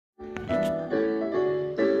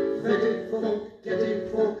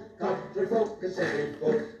Pacific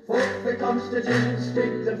folk. Folk for Constitution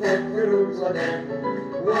Street and folk for rules of them.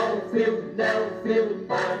 Wallfield, Nellfield,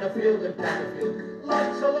 Bannerfield and Canterfield.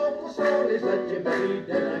 Lots of local stories that you may read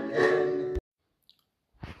in a can.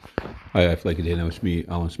 Hi, if like today now it's me,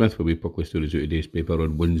 Alan Smith, will be Puckley Stories out of today's paper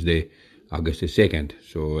on Wednesday, August the 2nd.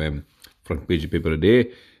 So, front page of paper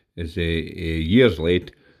today is years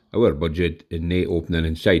late, our budget in nae opening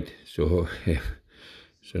in sight. So,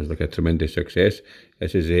 sounds like a tremendous success.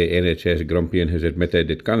 This is NHS Grumpian has admitted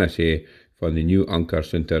it canna say for the new Anchor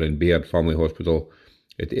Centre in Baird Family Hospital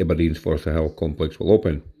at Aberdeen's Forster Hill complex will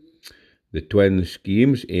open. The twin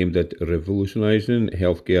schemes aimed at revolutionising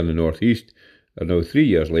healthcare in the North East are now 3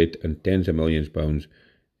 years late and tens of millions of pounds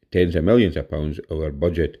over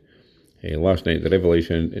budget. Last night the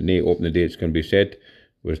revelation nae opening dates can be set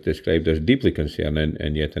was described as deeply concerning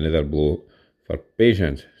and yet another blow for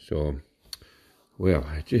patients. So, well,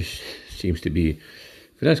 it just seems to be,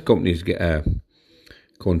 for those companies get a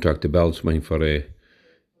contract to build something for whether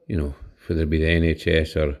it be the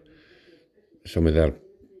NHS or some other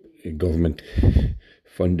government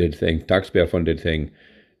funded thing, taxpayer funded thing,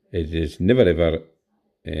 it is never ever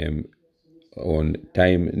on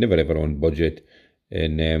time, never ever on budget,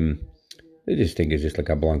 and I just think it's just like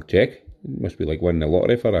a blank check. It must be like winning the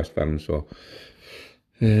lottery for us firms. So,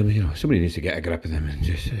 somebody needs to get a grip of them and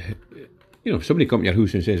just, if somebody come to your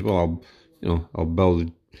house and says, well, I'll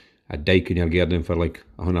build a dike in your garden for like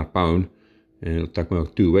 £100, and it'll take me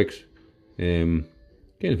like 2 weeks. Again,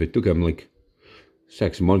 if it took him like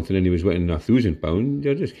 6 months and then he was winning £1,000,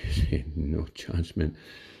 you're just saying, no chance, man.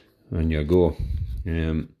 And you go.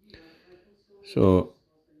 So,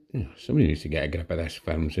 somebody needs to get a grip of this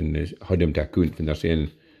firms and hold them to account when they're saying,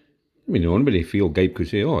 nobody feel Gype could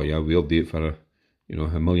say, oh yeah, we'll do it for,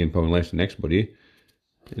 £1 million less than next body.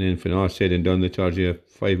 And then for all said and done, they charge you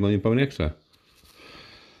 £5 million extra.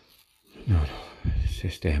 No, it's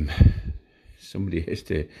just, somebody has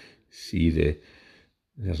to see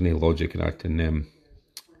there's no logic in that and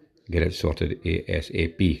get it sorted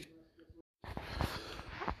ASAP.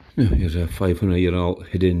 Now, here's a 500-year-old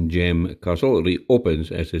hidden gem castle. It reopens.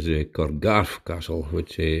 This is a Corgarth Castle,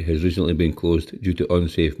 which has recently been closed due to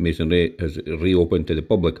unsafe masonry, has reopened to the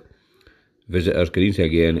public. Visitors can easily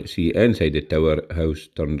again see inside the tower house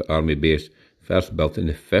turned army base, first built in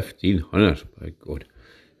the 1500s. My God,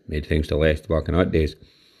 made things to last back in that days.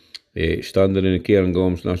 Standing in the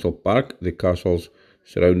Cairngorms National Park, the castle's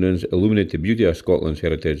surroundings illuminate the beauty of Scotland's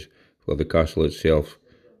heritage, while the castle itself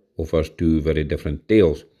offers two very different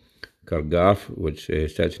tales. Corgarth, which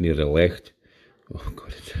sits near the Lecht, oh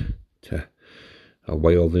God, it's a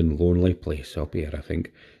wild and lonely place up here, I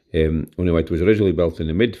think. Only it was originally built in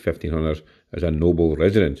the mid-1500s as a noble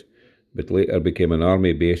residence, but later became an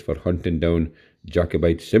army base for hunting down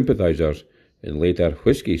Jacobite sympathisers and later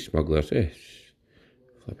whisky smugglers.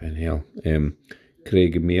 Flipping hell.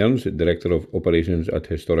 Craig Mearns, Director of Operations at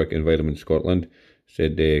Historic Environment Scotland,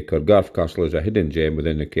 said Corgarth Castle is a hidden gem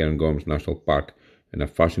within the Cairngorms National Park and a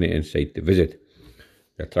fascinating sight to visit.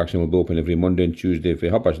 The attraction will be open every Monday and Tuesday from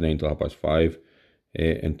 9:30 till 5:30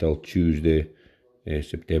 until Tuesday,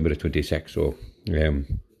 September 26th. So,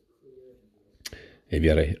 if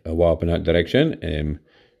you're a walk in that direction,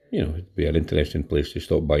 it'd be an interesting place to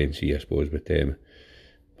stop by and see, I suppose. But,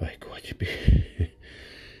 by God, you'd be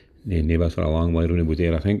neighbours for a long while around about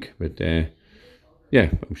there, I think. But, yeah,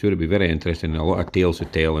 I'm sure it'd be very interesting. A lot of tales to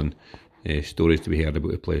tell and stories to be heard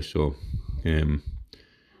about the place. So,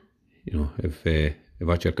 if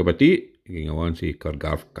that's your cup of tea, you can go and see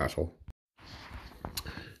Corgarth Castle.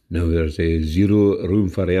 Now there's a zero room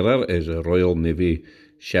for error as a Royal Navy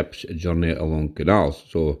ships journey along canals.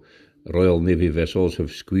 So, Royal Navy vessels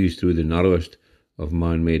have squeezed through the narrowest of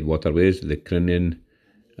man-made waterways, the Crinan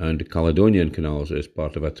and Caledonian canals, as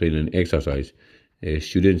part of a training exercise.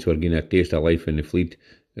 Students were getting a taste of life in the fleet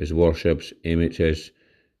as warships MHS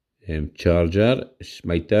Charger,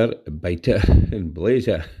 Smiter, Biter and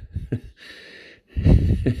Blazer.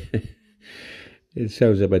 It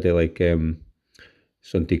sounds a bit like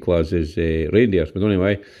Santa Claus's reindeers, but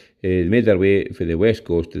anyway, they made their way for the west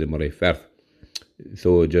coast to the Moray Firth.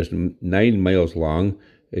 So just 9 miles long,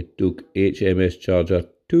 it took HMS Charger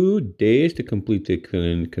 2 days to complete the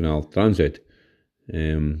Crinan Canal transit.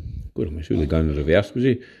 God, I'm sure the gun in reverse, was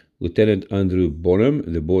he? Lieutenant Andrew Bonham,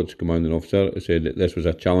 the boat's commanding officer, said that this was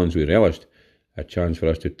a challenge we relished, a chance for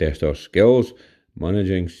us to test our skills,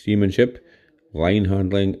 managing seamanship, line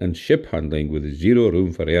handling and ship handling with zero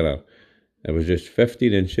room for error. It was just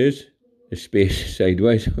 15 inches space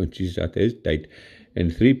sideways, oh jeez, that is tight,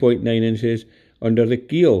 and 3.9 inches under the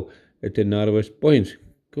keel at the narrowest points.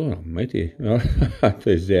 God almighty, well, that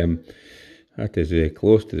is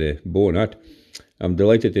close to the bone, that. I'm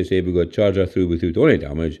delighted to say we got Charger through without any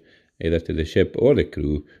damage, either to the ship or the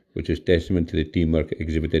crew, which is testament to the teamwork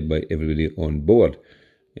exhibited by everybody on board.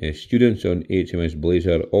 Students on HMS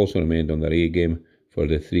Blazer also remained on their A game for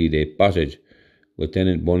the 3-day passage.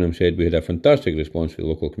 Lieutenant Bonham said we had a fantastic response from the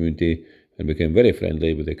local community and became very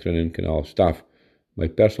friendly with the Crinan Canal staff. My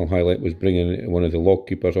personal highlight was bringing one of the lock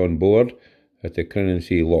keepers on board at the Crinan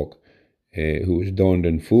Sea Lock, who was donned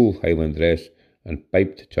in full Highland dress and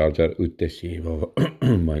piped Charger out to sea. Well,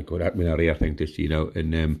 my God, that'd been a rare thing to see now.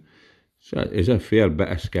 And so it's a fair bit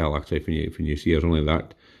of scale actually when you see it's only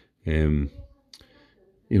that,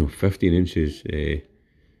 15 inches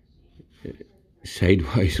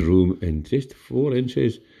sidewise room and just 4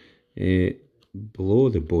 inches below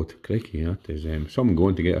the boat. Crikey, that is some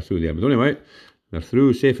going to get us through there. But anyway, they're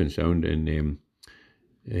through safe and sound, and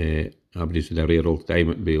everybody's had a rare old time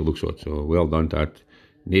at Bay looks like. So well done to that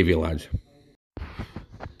Navy lads.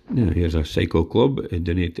 Now here's a cycle club.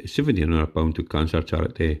 Donate £1700 to cancer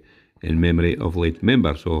charity in memory of late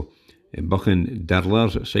member. So Buchan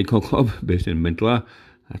Dirlers Cycle Club based in Mintla.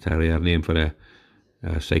 That's a rare name for a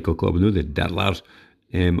cycle club, no, the Dirlers.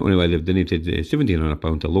 Anyway, they've donated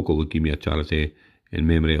 £1,700 to local leukemia charity in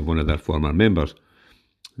memory of one of their former members.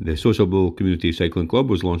 The Sociable Community Cycling Club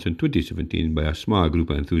was launched in 2017 by a small group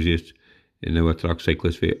of enthusiasts and now attracts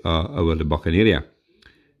cyclists from over the Buchan area.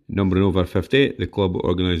 Numbering over 50, the club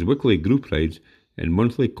organised weekly group rides and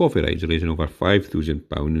monthly coffee rides, raising over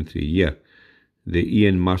 £5,000 in 3 years. The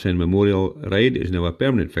Ian Masson Memorial Ride is now a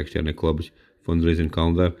permanent fixture in the club's fundraising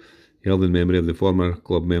calendar, held in memory of the former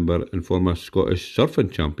club member and former Scottish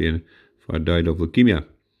surfing champion who had died of leukemia.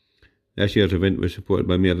 This year's event was supported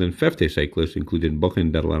by more than 50 cyclists, including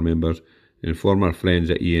Buchan Dirler members and former friends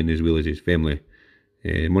at Ian as well as his family.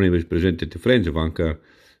 Money was presented to Friends of Anchor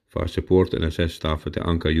for support and assist staff at the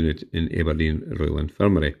Anchor unit in Aberdeen Royal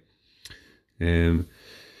Infirmary.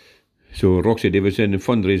 So Roxy Davidson, the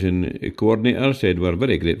fundraising coordinator, said we're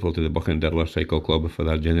very grateful to the Buchan Dirler Cycle Club for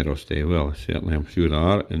their generosity. Well, certainly I'm sure they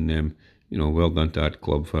are, and well done to that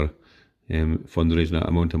club for fundraising that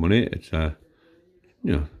amount of money. It's a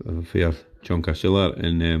fair chunk of siller,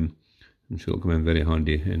 and I'm sure it'll come in very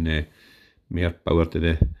handy. And more power to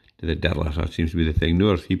the Dirlers. That seems to be the thing.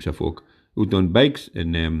 There's heaps of folk out on bikes,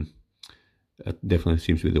 and it definitely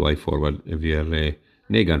seems to be the way forward. If you're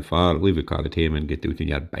nae gone far, leave the car at home and get out on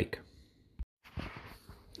your bike.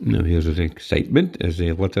 Now here's an excitement as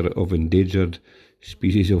a litter of endangered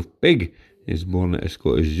species of pig is born at a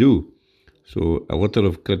Scottish zoo. So a litter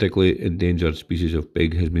of critically endangered species of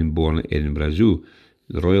pig has been born at Edinburgh Zoo.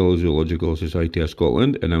 The Royal Zoological Society of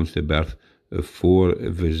Scotland announced the birth of 4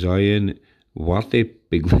 Visayan Warte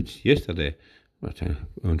piglets yesterday. That's an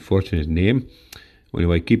unfortunate name.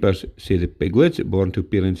 Anyway, keepers say the piglets, born to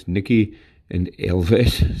parents Nicky and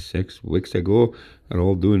Elvis 6 weeks ago, are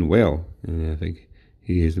all doing well. And I think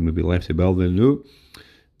he has maybe left the building now.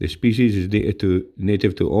 The species is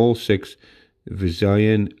native to all 6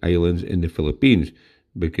 Visayan islands in the Philippines,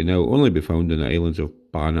 but can now only be found on the islands of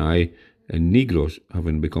Panay and Negros,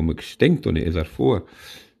 having become extinct on the other 4.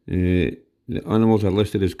 The animals are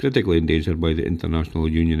listed as critically endangered by the International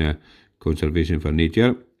Union of Conservation for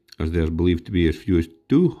Nature, as there are believed to be as few as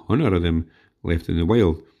 200 of them left in the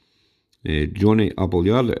wild. Johnny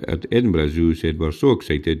Appleyard at Edinburgh Zoo said, we're so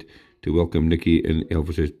excited to welcome Nicky and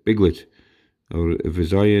Elvis's piglets. Our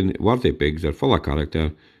Visayan Warte pigs are full of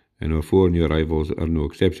character, and our 4 new arrivals are no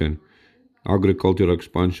exception. Agricultural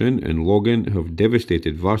expansion and logging have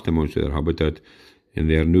devastated vast amounts of their habitat, and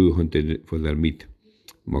they are now hunted for their meat,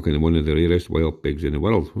 making them one of the rarest wild pigs in the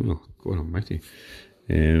world. Well, God almighty.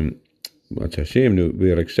 That's a shame. Now,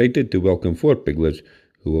 we are excited to welcome 4 piglets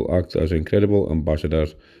who will act as incredible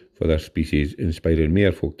ambassadors for their species, inspiring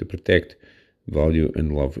more folk to protect, value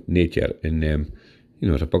and love nature. And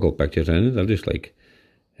there's a couple of pictures in it. They're just like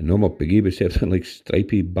a normal piggy, but except like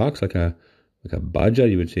stripy backs, like a badger,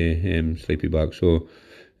 you would say, stripy back. So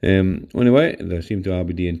anyway, they seem to all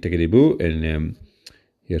be doing tickety-boo, and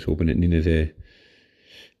here's hoping that none of the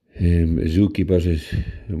zookeepers is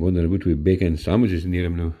wondering about with bacon sandwiches near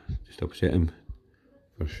him now. Just upset him,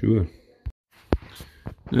 for sure.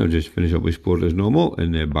 Now just finish up with sport as normal,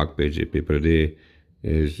 and the back page of the paper today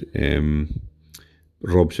is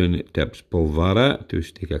Robson tips Polvara to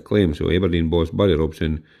stake a claim. So Aberdeen boss Barry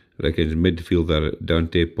Robson reckons midfielder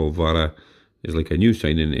Dante Polvara is like a new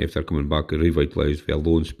signing after coming back revitalised for a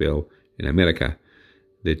loan spell in America.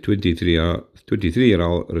 The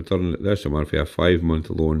 23-year-old returned this summer for a 5-month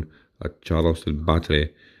loan at Charleston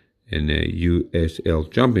Battery in the USL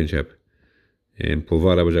Championship.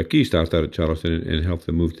 Polvara was a key starter at Charleston and helped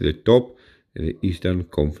them move to the top the Eastern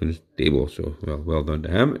Conference table. So well done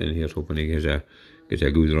to him, and here's hoping he gets a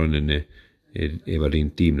good run in the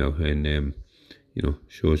Aberdeen team now, and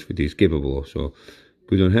shows what he's capable of. So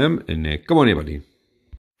good on him, and come on Aberdeen.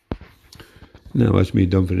 Now that's me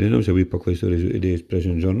done for today. Now, so we publish stories of today's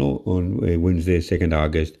Prison Journal on Wednesday, 2nd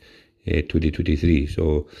August 2023.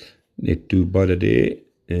 So not too bad a day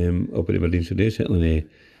up at Aberdeen today. Certainly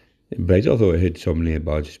bright, although it had some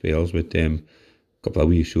bad spells, with a couple of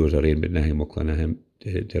wee showers of rain, but nothing muckling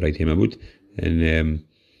to write him about. And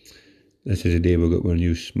this is the day we've got our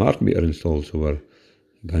new smart meter installed, so we're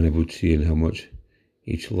going about seeing how much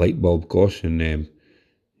each light bulb costs, and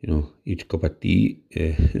each cup of tea.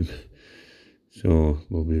 So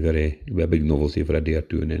it'll be a big novelty for a day or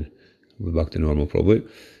two, and then we'll be back to normal probably.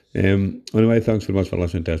 Anyway, thanks very much for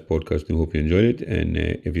listening to this podcast. I hope you enjoyed it, and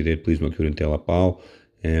if you did, please make sure and tell a pal.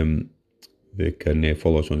 They can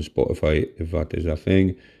follow us on Spotify if that is a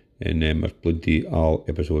thing, and there's plenty all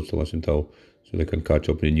episodes to listen to, so they can catch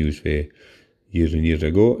up in the news for years and years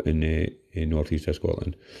ago in North East of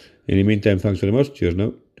Scotland. In the meantime, thanks very much. Cheers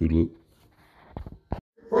now. Toodaloo.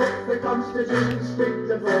 Fuck the Constitution, speak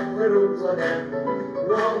the fuck the rules again.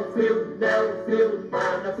 Wallfield, Nellfield,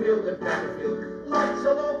 Manorfield and Pannerfield. Lots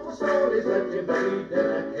of local stories that you may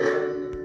never hear.